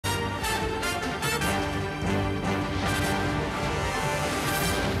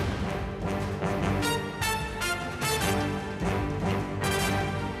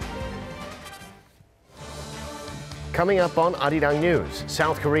Coming up on Arirang News,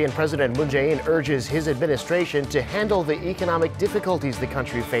 South Korean President Moon Jae-in urges his administration to handle the economic difficulties the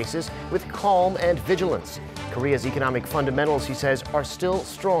country faces with calm and vigilance. Korea's economic fundamentals, he says, are still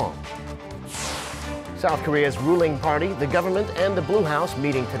strong. South Korea's ruling party, the government, and the Blue House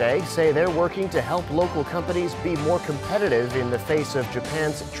meeting today say they're working to help local companies be more competitive in the face of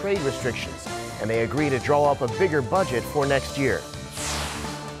Japan's trade restrictions. And they agree to draw up a bigger budget for next year.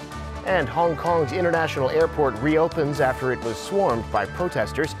 And Hong Kong's International Airport reopens after it was swarmed by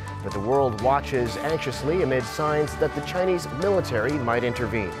protesters, but the world watches anxiously amid signs that the Chinese military might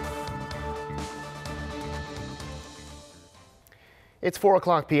intervene. It's 4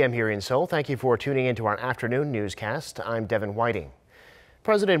 p.m. here in Seoul. Thank you for tuning into our afternoon newscast. I'm Devin Whiting.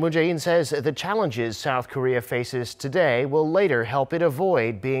 President Moon Jae-in says the challenges South Korea faces today will later help it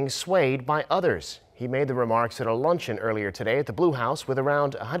avoid being swayed by others. He made the remarks at a luncheon earlier today at the Blue House with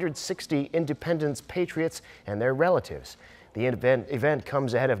around 160 independence patriots and their relatives. The event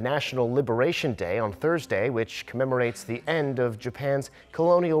comes ahead of National Liberation Day on Thursday, which commemorates the end of Japan's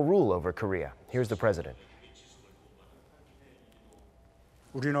colonial rule over Korea. Here's the president.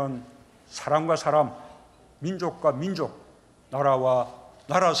 우리는 사람과 사람, 민족과 민족, 나라와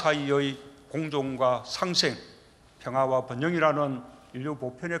나라 사이의 공존과 상생, 평화와 번영이라는 인류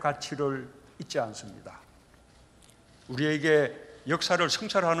보편의 가치를 잊지 않습니다. 우리에게 역사를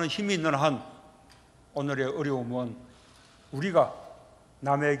성찰하는 힘이 있는 한 오늘의 어려움은 우리가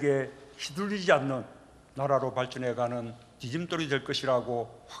남에게 휘둘리지 않는 나라로 발전해가는 디딤돌이 될 것이라고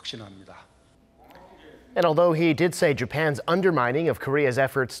확신합니다. And although he did say Japan's undermining of Korea's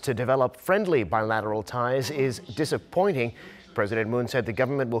efforts to develop friendly bilateral ties is disappointing, President Moon said the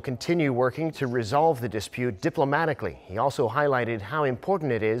government will continue working to resolve the dispute diplomatically. He also highlighted how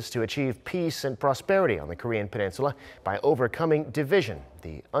important it is to achieve peace and prosperity on the Korean peninsula by overcoming division,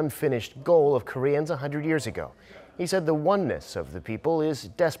 the unfinished goal of Koreans 100 years ago. He said the oneness of the people is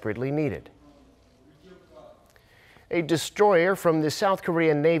desperately needed. A destroyer from the South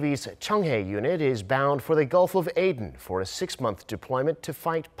Korean Navy's Cheonghae unit is bound for the Gulf of Aden for a 6-month deployment to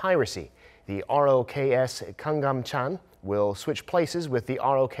fight piracy. The ROKS Ganggam-chan will switch places with the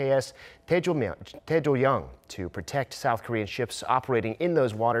ROKS Daejeong to protect South Korean ships operating in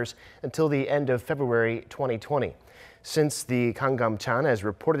those waters until the end of February 2020. Since the Ganggam-chan has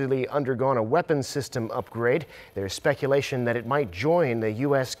reportedly undergone a weapons system upgrade, there's speculation that it might join the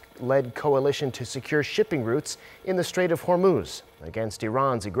U.S.-led coalition to secure shipping routes in the Strait of Hormuz against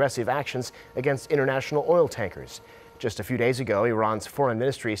Iran's aggressive actions against international oil tankers. Just a few days ago, Iran's foreign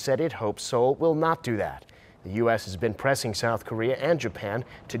ministry said it hopes Seoul will not do that. The U.S. has been pressing South Korea and Japan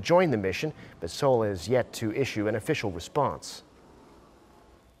to join the mission, but Seoul has yet to issue an official response.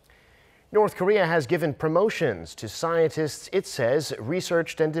 North Korea has given promotions to scientists it says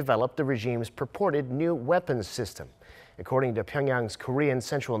researched and developed the regime's purported new weapons system. According to Pyongyang's Korean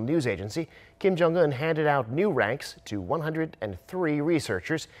Central News Agency, Kim Jong-un handed out new ranks to 103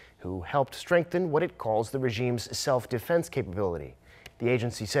 researchers who helped strengthen what it calls the regime's self-defense capability. The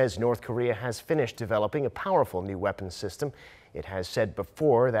agency says North Korea has finished developing a powerful new weapons system. It has said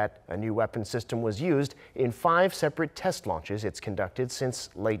before that a new weapons system was used in 5 separate test launches it's conducted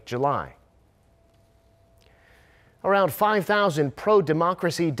since late July. Around 5,000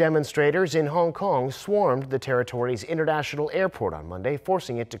 pro-democracy demonstrators in Hong Kong swarmed the territory's International Airport on Monday,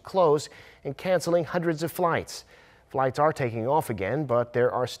 forcing it to close and canceling hundreds of flights. Flights are taking off again, but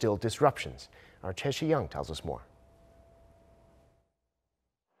there are still disruptions. Our Che Shi-young tells us more.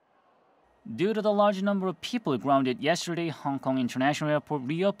 Due to the large number of people grounded yesterday, Hong Kong International Airport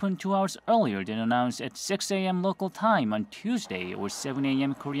reopened 2 hours earlier than announced at 6 a.m. local time on Tuesday or 7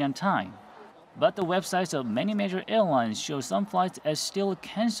 a.m. Korean time. But the websites of many major airlines show some flights as still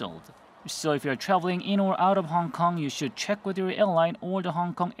cancelled. So if you're traveling in or out of Hong Kong, you should check with your airline or the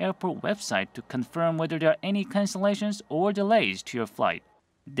Hong Kong Airport website to confirm whether there are any cancellations or delays to your flight.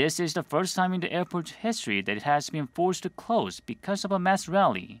 This is the first time in the airport's history that it has been forced to close because of a mass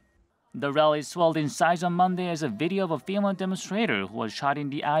rally. The rally swelled in size on Monday as a video of a female demonstrator who was shot in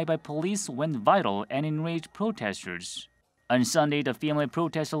the eye by police went viral and enraged protesters. On Sunday, the female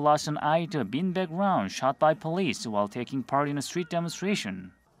protester lost an eye to a beanbag round shot by police while taking part in a street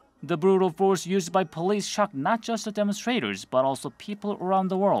demonstration. The brutal force used by police shocked not just the demonstrators, but also people around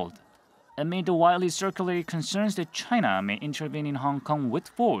the world. Amid the widely circulated concerns that China may intervene in Hong Kong with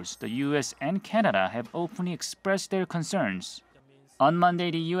force, the U.S. and Canada have openly expressed their concerns. On Monday,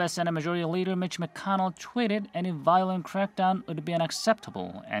 the U.S. Senate Majority Leader Mitch McConnell tweeted any violent crackdown would be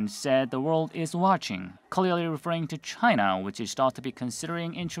unacceptable and said the world is watching, clearly referring to China, which is thought to be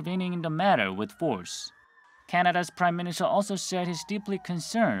considering intervening in the matter with force. Canada's Prime Minister also said he's deeply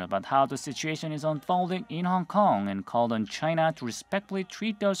concerned about how the situation is unfolding in Hong Kong and called on China to respectfully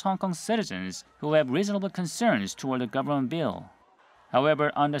treat those Hong Kong citizens who have reasonable concerns toward the government bill.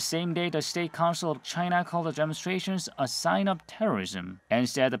 However, on the same day, the State Council of China called the demonstrations a sign of terrorism and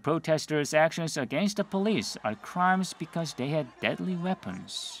said the protesters' actions against the police are crimes because they had deadly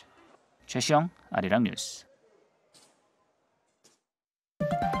weapons. 최시영, 아리랑 뉴스.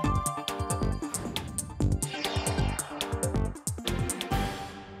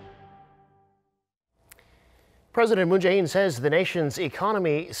 President Moon Jae-in says the nation's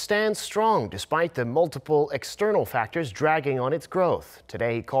economy stands strong despite the multiple external factors dragging on its growth.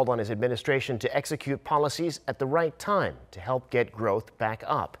 Today, he called on his administration to execute policies at the right time to help get growth back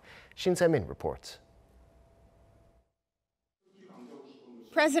up. Shin Se-min reports.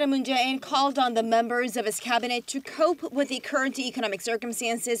 President Moon Jae-in called on the members of his cabinet to cope with the current economic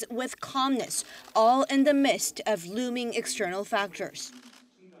circumstances with calmness, all in the midst of looming external factors.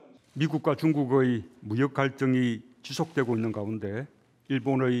 미국과 중국의 무역 갈등이 지속되고 있는 가운데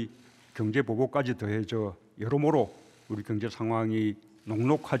일본의 경제 보복까지 더해져 여러모로 우리 경제 상황이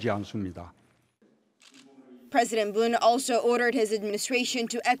녹록하지 않습니다. President Moon also ordered his administration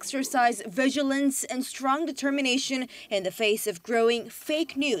to exercise vigilance and strong determination in the face of growing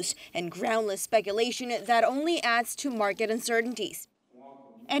fake news and groundless speculation that only adds to market uncertainties.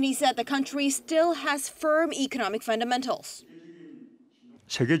 And he said the country still has firm economic fundamentals.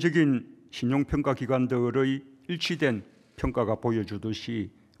 세계적인 신용평가 기관들의 일치된 평가가 보여주듯이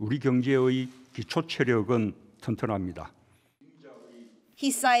우리 경제의 기초 체력은 튼튼합니다.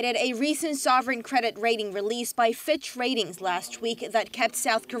 He cited a recent sovereign credit rating released by Fitch Ratings last week that kept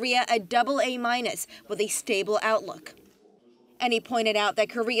South Korea a AA- with a stable outlook. And he pointed out that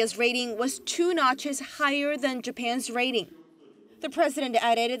Korea's rating was 2 notches higher than Japan's rating. The president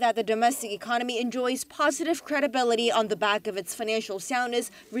added that the domestic economy enjoys positive credibility on the back of its financial soundness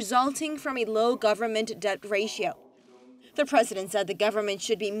resulting from a low government debt ratio. The president said the government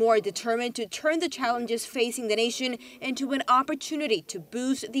should be more determined to turn the challenges facing the nation into an opportunity to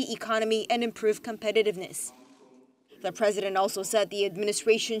boost the economy and improve competitiveness. The president also said the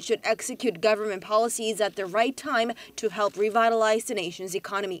administration should execute government policies at the right time to help revitalize the nation's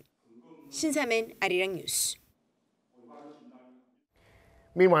economy. Shin Se-min, Arirang News.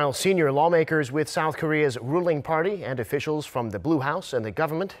 Meanwhile, senior lawmakers with South Korea's ruling party and officials from the Blue House and the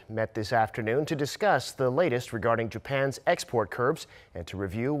government met this afternoon to discuss the latest regarding Japan's export curbs and to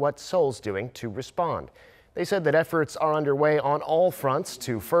review what Seoul's doing to respond. They said that efforts are underway on all fronts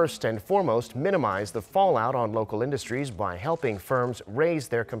to first and foremost minimize the fallout on local industries by helping firms raise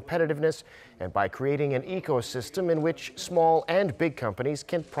their competitiveness and by creating an ecosystem in which small and big companies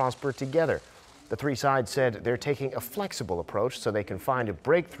can prosper together. The three sides said they're taking a flexible approach so they can find a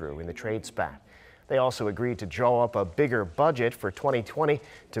breakthrough in the trade spat. They also agreed to draw up a bigger budget for 2020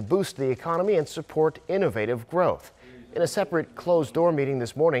 to boost the economy and support innovative growth. In a separate closed-door meeting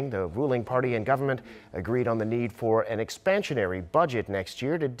this morning, the ruling party and government agreed on the need for an expansionary budget next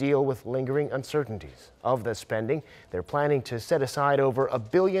year to deal with lingering uncertainties. Of the spending, they're planning to set aside over $1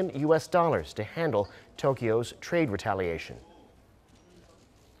 billion to handle Tokyo's trade retaliation.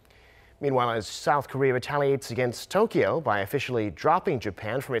 Meanwhile, as South Korea retaliates against Tokyo by officially dropping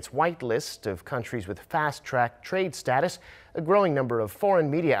Japan from its white list of countries with fast-track trade status, a growing number of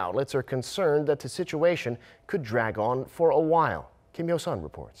foreign media outlets are concerned that the situation could drag on for a while. Kim Yo-sun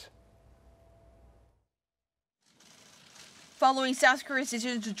reports. Following South Korea's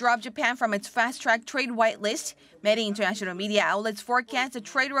decision to drop Japan from its fast-track trade white list, many international media outlets forecast the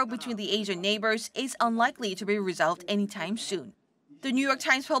trade row between the Asian neighbors is unlikely to be resolved anytime soon. The New York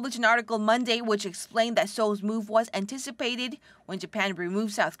Times published an article Monday which explained that Seoul's move was anticipated when Japan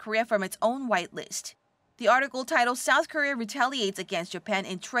removed South Korea from its own white list. The article titled "South Korea Retaliates Against Japan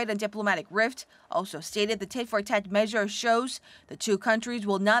in Trade and Diplomatic Rift" also stated the tit-for-tat measure shows the two countries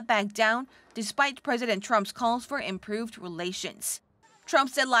will not back down despite President Trump's calls for improved relations. Trump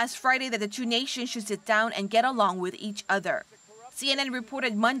said last Friday that the two nations should sit down and get along with each other. CNN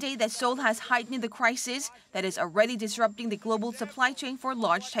reported Monday that Seoul has heightened the crisis that is already disrupting the global supply chain for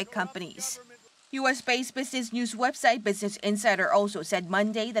large tech companies. U.S.-based business news website Business Insider also said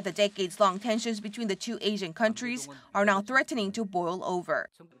Monday that the decades-long tensions between the two Asian countries are now threatening to boil over.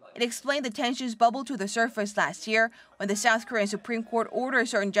 It explained the tensions bubbled to the surface last year when the South Korean Supreme Court ordered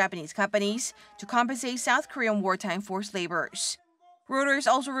certain Japanese companies to compensate South Korean wartime forced laborers. Reuters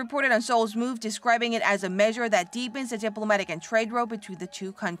also reported on Seoul's move, describing it as a measure that deepens the diplomatic and trade row between the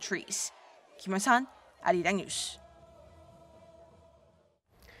two countries. Kim Yo-sun, Arirang News.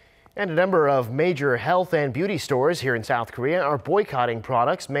 And a number of major health and beauty stores here in South Korea are boycotting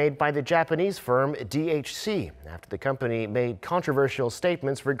products made by the Japanese firm DHC after the company made controversial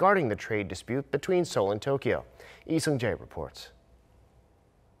statements regarding the trade dispute between Seoul and Tokyo. Lee Seung-jae reports.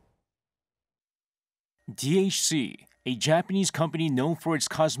 DHC, a Japanese company known for its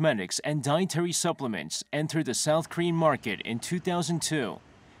cosmetics and dietary supplements, entered the South Korean market in 2002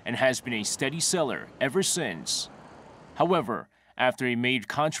 and has been a steady seller ever since. However, after it made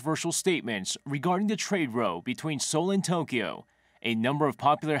controversial statements regarding the trade row between Seoul and Tokyo, a number of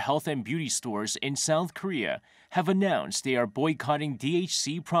popular health and beauty stores in South Korea have announced they are boycotting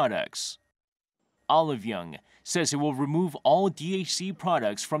DHC products. Olive Young says it will remove all DHC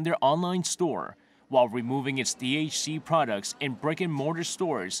products from their online store, while removing its DHC products in brick-and-mortar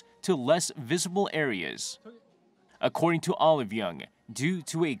stores to less visible areas. According to Olive Young, due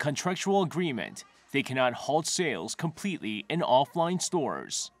to a contractual agreement, they cannot halt sales completely in offline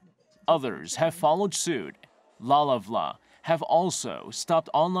stores. Others have followed suit. Lalavla have also stopped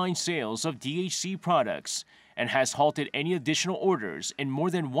online sales of DHC products and has halted any additional orders in more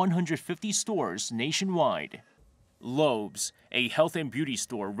than 150 stores nationwide. Loeb's, a health and beauty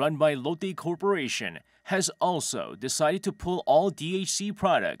store run by Lotte Corporation, has also decided to pull all DHC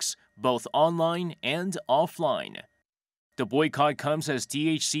products, both online and offline. The boycott comes as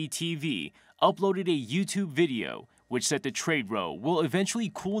DHC TV uploaded a YouTube video which said the trade row will eventually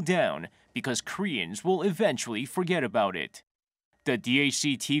cool down because Koreans will eventually forget about it. The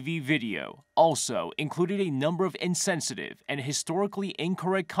DHC TV video also included a number of insensitive and historically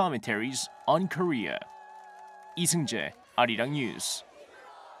incorrect commentaries on Korea. Lee Seung-jae, Arirang News.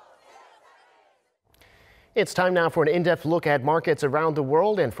 It's time now for an in-depth look at markets around the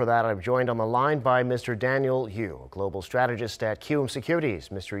world, and for that I'm joined on the line by Mr. Daniel Yu, a global strategist at QM Securities.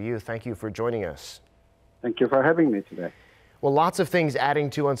 Mr. Yu, thank you for joining us. Thank you for having me today. Well, lots of things adding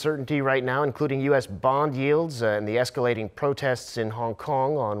to uncertainty right now, including U.S. bond yields and the escalating protests in Hong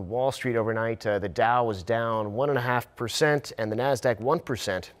Kong. On Wall Street overnight, the Dow was down 1.5% and the Nasdaq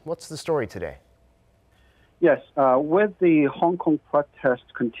 1%. What's the story today? Yes, with the Hong Kong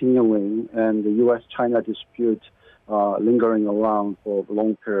protests continuing and the U.S.-China dispute lingering around for a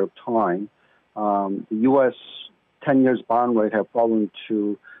long period of time, the U.S. 10-year bond rate have fallen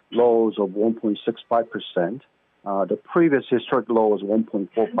to lows of 1.65%. The previous historic low was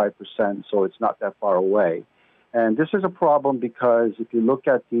 1.45%, so it's not that far away. And this is a problem because if you look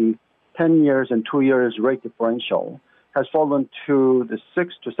at the 10 years and 2 years rate differential, has fallen to the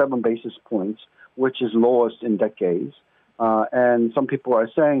 6 to 7 basis points, which is lowest in decades. And some people are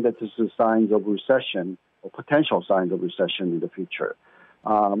saying that this is signs of recession or potential signs of recession in the future.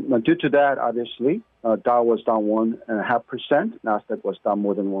 Due to that, obviously, Dow was down 1.5%, Nasdaq was down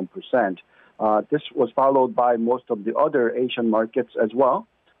more than 1%. This was followed by most of the other Asian markets as well.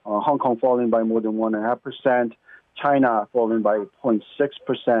 Hong Kong falling by more than 1.5%, China falling by 0.6%,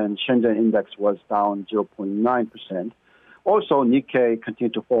 Shenzhen index was down 0.9%. Also, Nikkei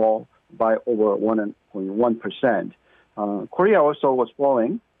continued to fall by over 1.1%. Korea also was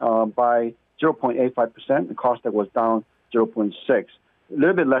falling by 0.85%. The Kosdaq was down 0.6%. A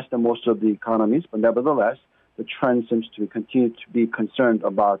little bit less than most of the economies, but nevertheless, the trend seems to continue to be concerned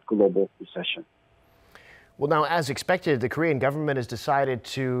about global recession. Well, now, as expected, the Korean government has decided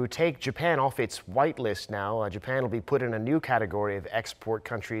to take Japan off its whitelist now. Japan will be put in a new category of export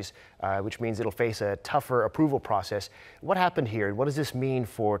countries, which means it'll face a tougher approval process. What happened here? What does this mean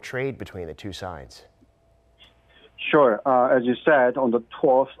for trade between the two sides? Sure. As you said, on the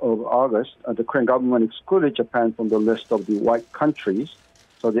 12th of August, the Korean government excluded Japan from the list of the white countries,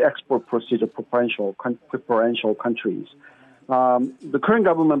 so the export procedure preferential countries. The current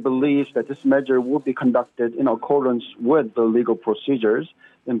government believes that this measure will be conducted in accordance with the legal procedures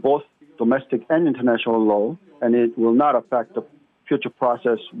in both domestic and international law, and it will not affect the future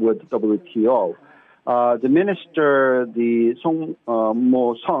process with WTO. The minister, the Song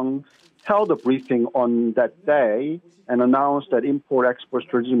Mo-sung, held a briefing on that day and announced that import-export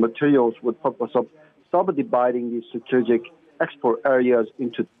strategic materials with purpose of subdividing the strategic export areas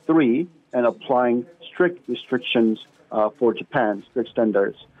into 3 and applying strict restrictions for Japan, strict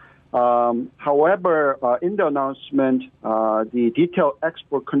standards. However, in the announcement, the detailed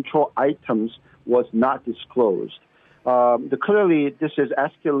export control items was not disclosed. Clearly, this is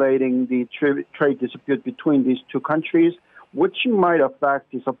escalating the trade dispute between these two countries, which might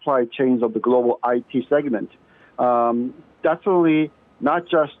affect the supply chains of the global IT segment. Definitely not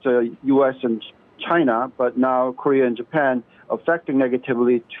just U.S. and China, but now Korea and Japan, affecting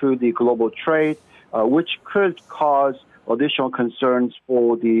negatively to the global trade, which could cause additional concerns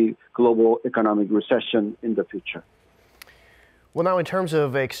for the global economic recession in the future. Well, now in terms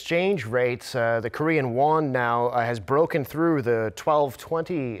of exchange rates, the Korean won now has broken through the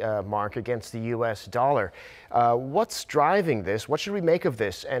 12.20 mark against the U.S. dollar. What's driving this? What should we make of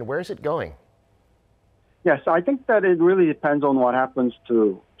this, and where is it going? Yes, I think that it really depends on what happens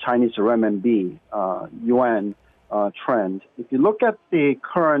to Chinese renminbi, yuan trend. If you look at the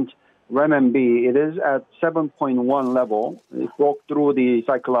current renminbi, it is at 7.1 level. It broke through the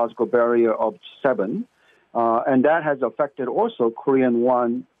psychological barrier of 7. And that has affected also Korean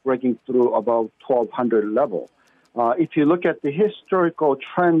won breaking through above 1,200 level. If you look at the historical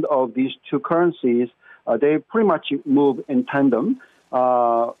trend of these two currencies, they pretty much move in tandem.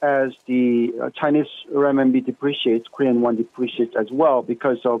 As the Chinese renminbi depreciates, Korean won depreciates as well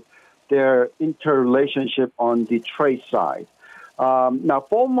because of their interrelationship on the trade side. Now,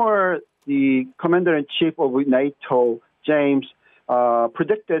 the commander-in-chief of NATO, James,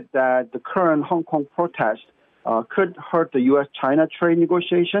 predicted that the current Hong Kong protest could hurt the U.S.-China trade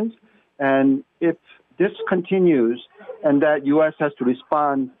negotiations. And if this continues and that U.S. has to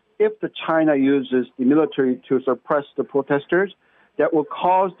respond if the China uses the military to suppress the protesters, that will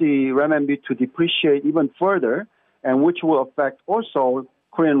cause the renminbi to depreciate even further, and which will affect also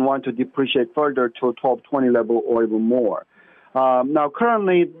Korean won to depreciate further to a 12.20 level or even more. Now,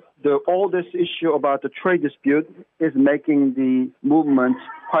 currently, all this issue about the trade dispute is making the movement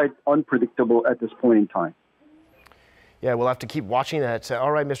quite unpredictable at this point in time. Yeah, we'll have to keep watching that.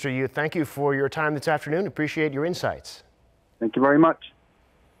 All right, Mr. Yu, thank you for your time this afternoon. Appreciate your insights. Thank you very much.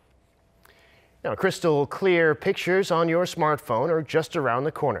 Now, crystal clear pictures on your smartphone are just around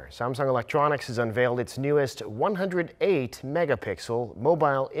the corner. Samsung Electronics has unveiled its newest 108 megapixel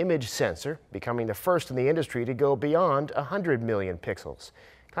mobile image sensor, becoming the first in the industry to go beyond 100 million pixels.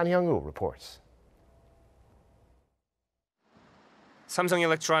 Kan Hyung-woo reports. Samsung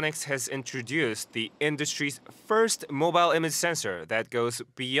Electronics has introduced the industry's first mobile image sensor that goes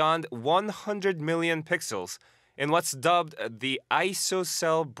beyond 100 million pixels in what's dubbed the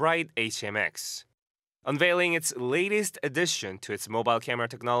ISOCELL Bright HMX. Unveiling its latest addition to its mobile camera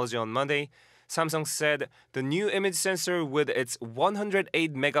technology on Monday, Samsung said the new image sensor with its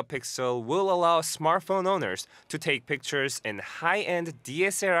 108 megapixel will allow smartphone owners to take pictures in high-end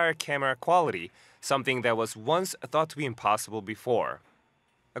DSLR camera quality, something that was once thought to be impossible before.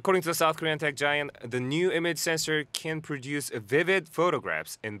 According to the South Korean tech giant, the new image sensor can produce vivid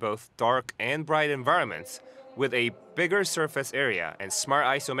photographs in both dark and bright environments, with a bigger surface area and smart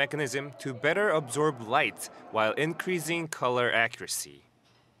ISO mechanism to better absorb light while increasing color accuracy.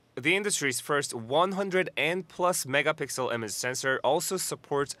 The industry's first 100 and plus megapixel image sensor also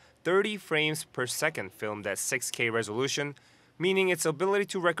supports 30 frames per second filmed at 6K resolution, meaning its ability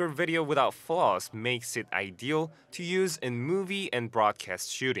to record video without flaws makes it ideal to use in movie and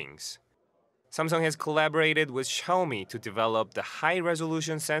broadcast shootings. Samsung has collaborated with Xiaomi to develop the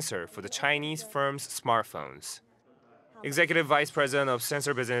high-resolution sensor for the Chinese firm's smartphones. Executive Vice President of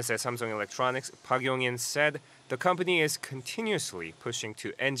Sensor Business at Samsung Electronics, Park Yong-in, said the company is continuously pushing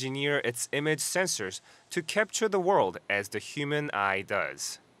to engineer its image sensors to capture the world as the human eye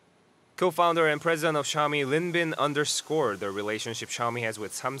does. Co-founder and president of Xiaomi, Lin Bin, underscored the relationship Xiaomi has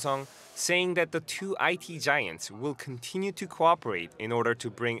with Samsung, saying that the two IT giants will continue to cooperate in order to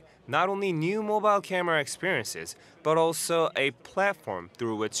bring not only new mobile camera experiences, but also a platform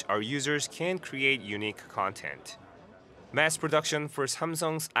through which our users can create unique content. Mass production for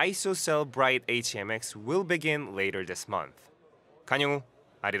Samsung's ISOCELL Bright HMX will begin later this month. Kan Hyung-woo,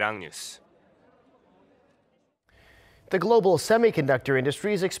 Arirang News. The global semiconductor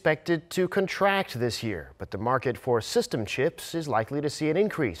industry is expected to contract this year, but the market for system chips is likely to see an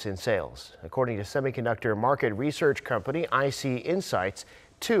increase in sales. According to semiconductor market research company IC Insights,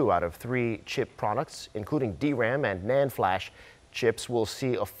 2 out of 3 chip products, including DRAM and NAND flash chips, will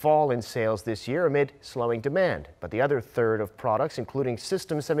see a fall in sales this year amid slowing demand. But the other third of products, including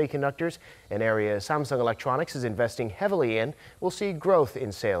system semiconductors, an area Samsung Electronics is investing heavily in, will see growth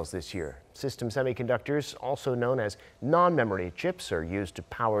in sales this year. System semiconductors, also known as non-memory chips, are used to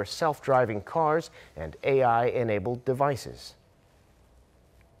power self-driving cars and AI-enabled devices.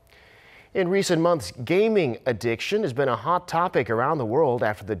 In recent months, gaming addiction has been a hot topic around the world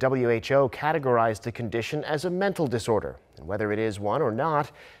after the WHO categorized the condition as a mental disorder. And whether it is one or not,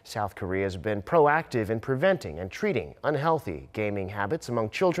 South Korea has been proactive in preventing and treating unhealthy gaming habits among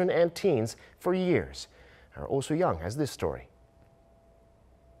children and teens for years. Our Oh Soo-young has this story.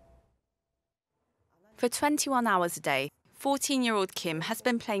 For 21 hours a day, 14-year-old Kim has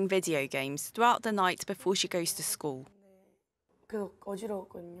been playing video games throughout the night before she goes to school.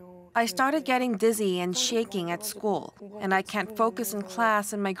 I started getting dizzy and shaking at school, and I can't focus in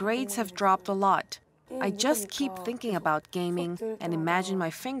class and my grades have dropped a lot. I just keep thinking about gaming and imagine my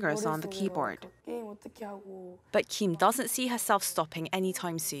fingers on the keyboard. But Kim doesn't see herself stopping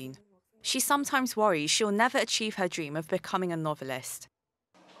anytime soon. She sometimes worries she'll never achieve her dream of becoming a novelist.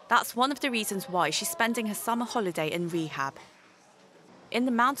 That's one of the reasons why she's spending her summer holiday in rehab. In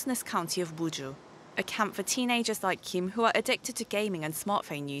the mountainous county of Buju, a camp for teenagers like Kim who are addicted to gaming and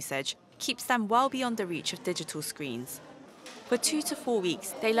smartphone usage keeps them well beyond the reach of digital screens. For 2 to 4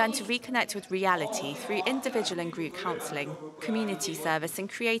 weeks, they learn to reconnect with reality through individual and group counselling, community service and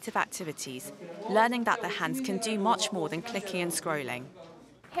creative activities, learning that their hands can do much more than clicking and scrolling.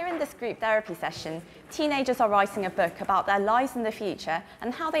 Here in this group therapy session, teenagers are writing a book about their lives in the future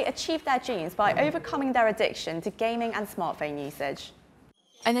and how they achieve their dreams by overcoming their addiction to gaming and smartphone usage.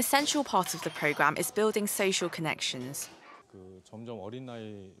 An essential part of the programme is building social connections.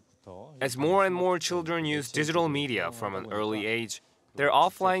 As more and more children use digital media from an early age, their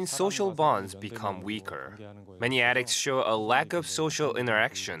offline social bonds become weaker. Many addicts show a lack of social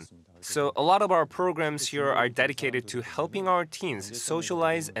interaction, so a lot of our programs here are dedicated to helping our teens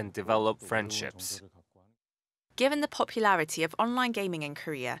socialize and develop friendships. Given the popularity of online gaming in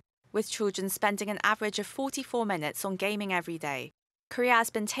Korea, with children spending an average of 44 minutes on gaming every day, Korea has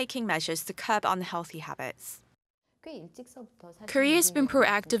been taking measures to curb unhealthy habits. Korea's been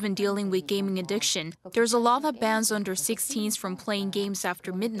proactive in dealing with gaming addiction. There's a law that bans under 16s from playing games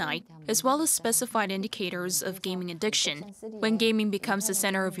after midnight, as well as specified indicators of gaming addiction. When gaming becomes the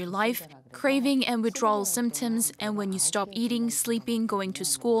center of your life, craving and withdrawal symptoms, and when you stop eating, sleeping, going to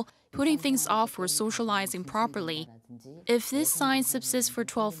school, putting things off or socializing properly. If this sign subsists for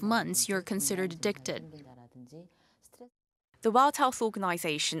 12 months, you're considered addicted. The World Health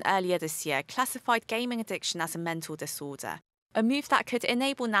Organization earlier this year classified gaming addiction as a mental disorder, a move that could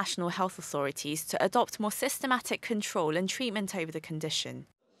enable national health authorities to adopt more systematic control and treatment over the condition.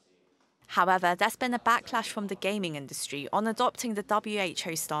 However, there's been a backlash from the gaming industry on adopting the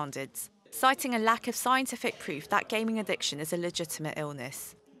WHO standards, citing a lack of scientific proof that gaming addiction is a legitimate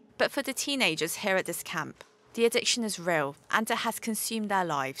illness. But for the teenagers here at this camp, the addiction is real and it has consumed their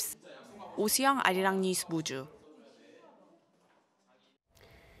lives. 오수영, Arirang News, Buju.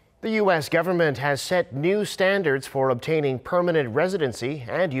 The U.S. government has set new standards for obtaining permanent residency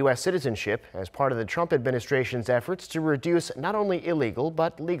and U.S. citizenship as part of the Trump administration's efforts to reduce not only illegal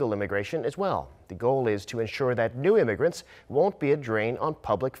but legal immigration as well. The goal is to ensure that new immigrants won't be a drain on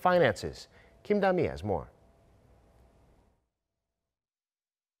public finances. Kim Da-mi has more.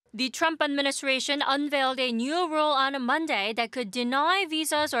 The Trump administration unveiled a new rule on Monday that could deny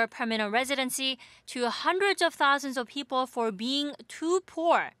visas or permanent residency to hundreds of thousands of people for being too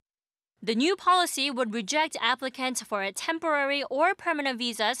poor. The new policy would reject applicants for temporary or permanent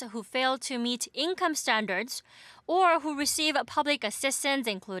visas who fail to meet income standards or who receive public assistance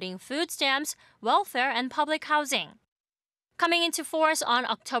including food stamps, welfare, and public housing. Coming into force on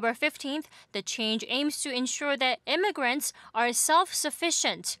October 15th, the change aims to ensure that immigrants are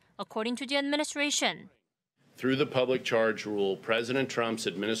self-sufficient, according to the administration. Through the public charge rule, President Trump's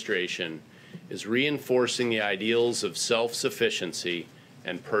administration is reinforcing the ideals of self-sufficiency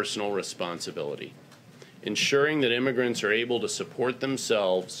and personal responsibility, ensuring that immigrants are able to support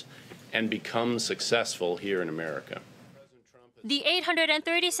themselves and become successful here in America. The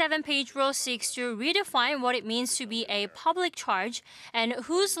 837-page rule seeks to redefine what it means to be a public charge and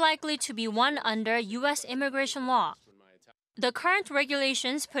who's likely to be one under U.S. immigration law. The current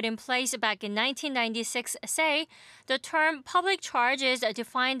regulations put in place back in 1996 say the term public charge is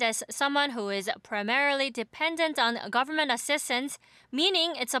defined as someone who is primarily dependent on government assistance,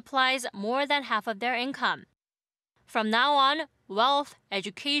 meaning it supplies more than half of their income. From now on, wealth,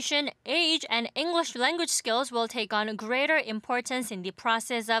 education, age, and English language skills will take on greater importance in the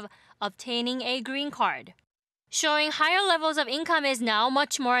process of obtaining a green card. Showing higher levels of income is now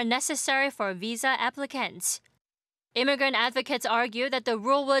much more necessary for visa applicants. Immigrant advocates argue that the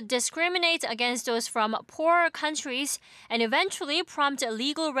rule would discriminate against those from poorer countries and eventually prompt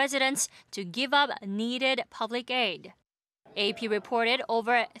legal residents to give up needed public aid. AP reported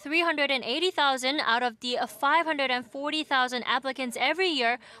over 380,000 out of the 540,000 applicants every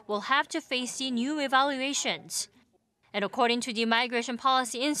year will have to face the new evaluations. And according to the Migration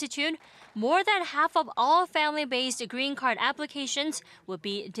Policy Institute, more than half of all family-based green card applications would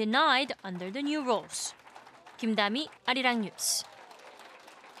be denied under the new rules. Kim Da-mi, Arirang News.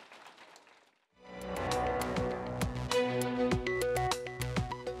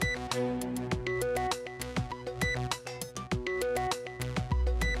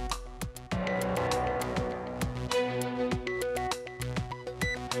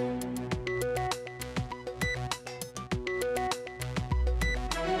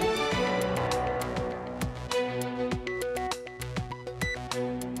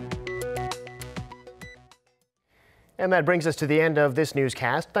 And that brings us to the end of this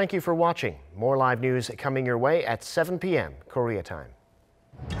newscast. Thank you for watching. More live news coming your way at 7 p.m. Korea time.